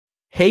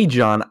Hey,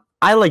 John.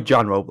 I like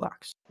John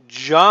Roblox.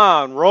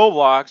 John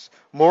Roblox,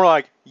 more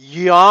like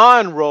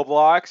Yawn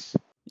Roblox.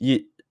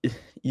 You,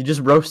 you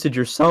just roasted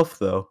yourself,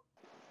 though.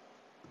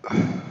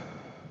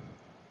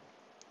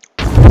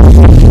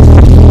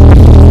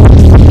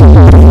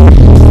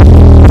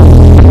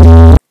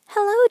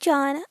 Hello,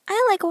 John.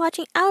 I like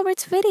watching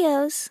Albert's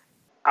videos.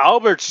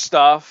 Albert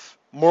stuff,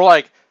 more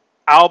like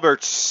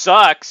Albert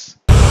sucks.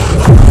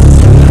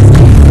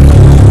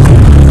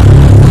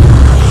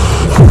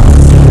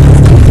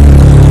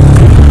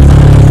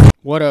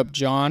 What up,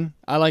 John?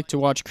 I like to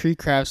watch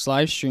Creekcraft's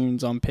live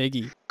streams on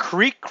Piggy.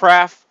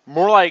 Creekcraft,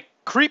 more like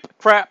creep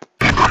crap.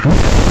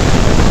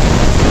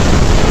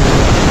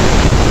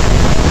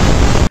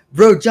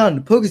 Bro,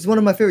 John, Poke is one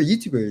of my favorite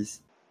YouTubers.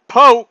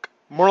 Poke,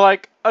 more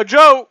like a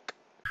joke.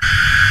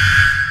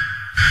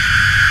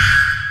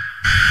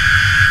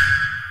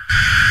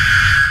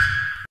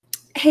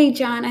 Hey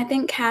John, I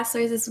think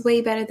Castler's is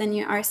way better than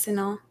your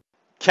Arsenal.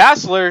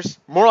 Castlers,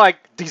 more like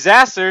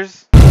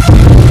disasters.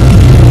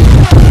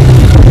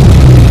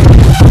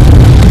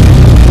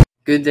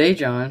 Good day,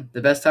 John.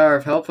 The best Tower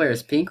of Hell player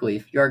is Pink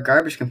Leaf. You are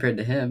garbage compared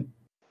to him.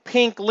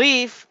 Pink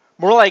Leaf,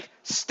 more like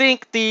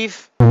stink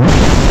thief.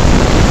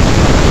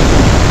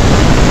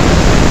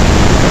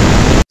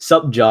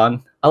 Sup,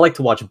 John? I like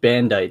to watch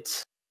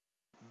Bandites.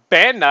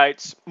 Band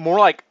nights, more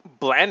like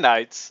bland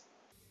nights.